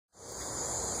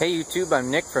Hey YouTube,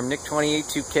 I'm Nick from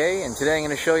Nick282K, and today I'm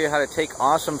going to show you how to take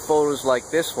awesome photos like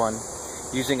this one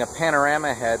using a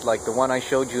panorama head like the one I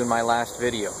showed you in my last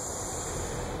video.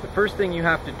 The first thing you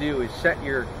have to do is set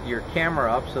your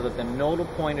camera up so that the nodal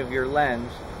point of your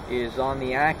lens is on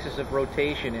the axis of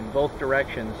rotation in both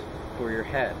directions for your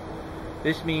head.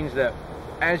 This means that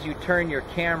as you turn your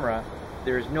camera,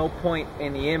 there is no point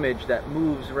in the image that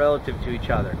moves relative to each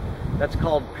other. That's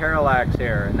called parallax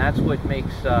error, and that's what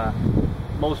makes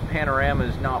most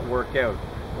panoramas not work out.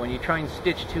 When you try and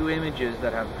stitch two images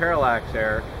that have parallax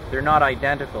error, they're not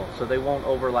identical, so they won't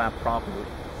overlap properly.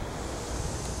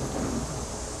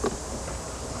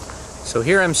 So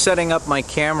here I'm setting up my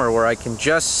camera where I can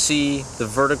just see the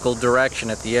vertical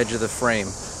direction at the edge of the frame.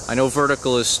 I know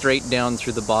vertical is straight down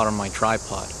through the bottom of my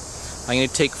tripod. I'm going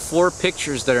to take 4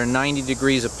 pictures that are 90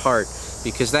 degrees apart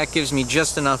because that gives me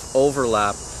just enough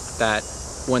overlap that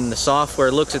when the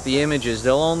software looks at the images,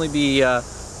 they'll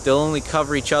only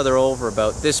cover each other over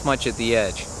about this much at the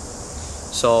edge.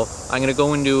 So I'm going to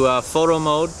go into photo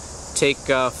mode, take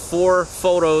 4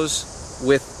 photos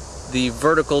with the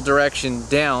vertical direction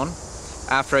down.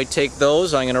 After I take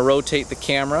those, I'm going to rotate the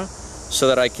camera so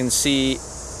that I can see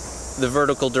the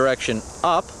vertical direction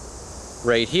up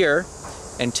right here,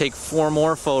 and take 4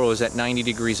 more photos at 90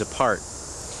 degrees apart.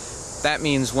 That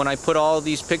means when I put all of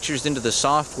these pictures into the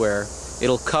software,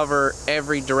 it'll cover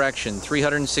every direction,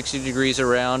 360 degrees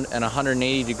around and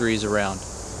 180 degrees around.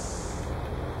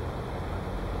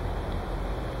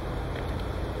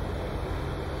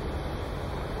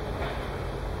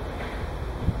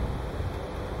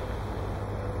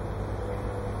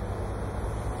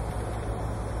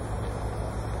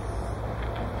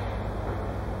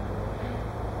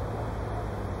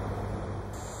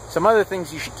 Some other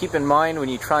things you should keep in mind when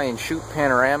you try and shoot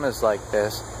panoramas like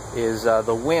this is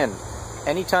the wind.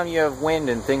 Anytime you have wind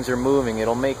and things are moving,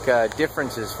 it'll make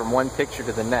differences from one picture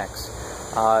to the next.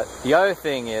 The other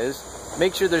thing is,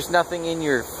 make sure there's nothing in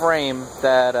your frame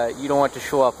that you don't want to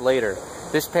show up later.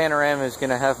 This panorama is going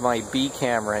to have my B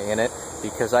camera in it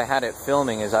because I had it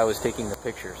filming as I was taking the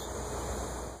pictures.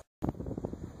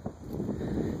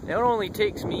 Now it only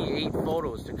takes me 8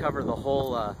 photos to cover the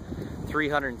whole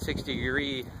 360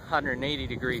 degree, 180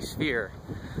 degree sphere,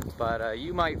 but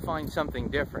you might find something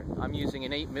different. I'm using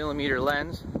an 8mm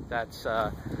lens that's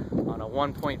on a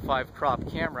 1.5 crop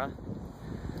camera,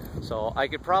 so I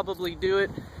could probably do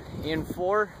it in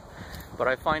 4, but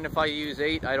I find if I use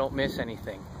 8 I don't miss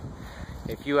anything.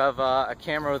 If you have a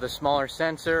camera with a smaller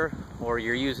sensor, or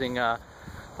you're using a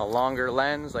longer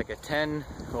lens like a 10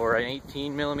 or an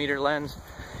 18mm lens,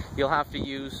 you'll have to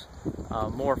use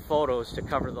more photos to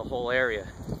cover the whole area.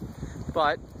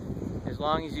 But as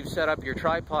long as you've set up your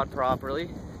tripod properly,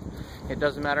 it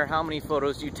doesn't matter how many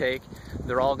photos you take,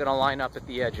 they're all going to line up at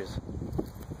the edges.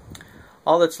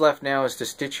 All that's left now is to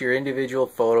stitch your individual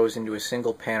photos into a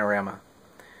single panorama.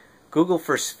 Google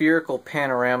for Spherical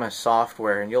Panorama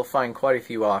software and you'll find quite a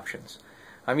few options.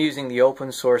 I'm using the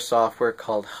open source software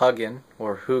called Hugin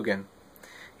or Hugin.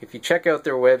 If you check out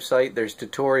their website, there's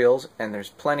tutorials, and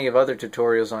there's plenty of other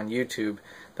tutorials on YouTube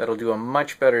that'll do a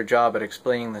much better job at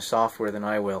explaining the software than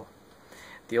I will.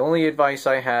 The only advice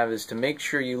I have is to make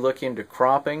sure you look into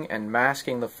cropping and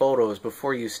masking the photos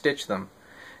before you stitch them.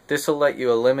 This will let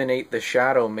you eliminate the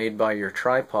shadow made by your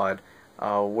tripod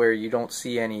where you don't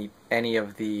see any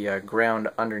of the ground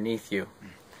underneath you.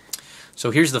 So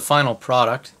here's the final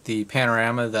product, the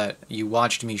panorama that you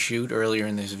watched me shoot earlier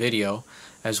in this video,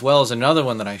 as well as another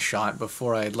one that I shot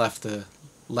before I had left the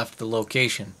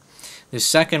location. This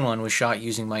second one was shot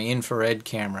using my infrared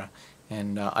camera,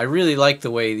 and I really like the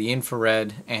way the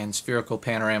infrared and spherical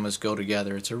panoramas go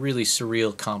together. It's a really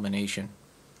surreal combination.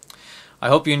 I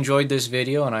hope you enjoyed this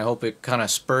video, and I hope it kind of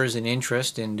spurs an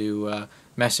interest into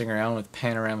messing around with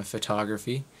panorama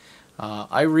photography.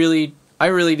 I really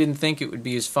didn't think it would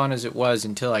be as fun as it was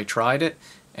until I tried it,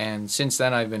 and since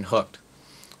then I've been hooked.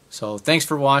 So thanks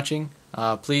for watching.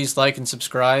 Please like and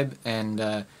subscribe,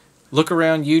 and look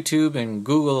around YouTube and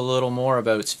Google a little more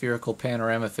about spherical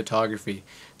panorama photography.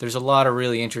 There's a lot of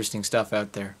really interesting stuff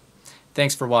out there.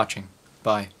 Thanks for watching.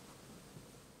 Bye.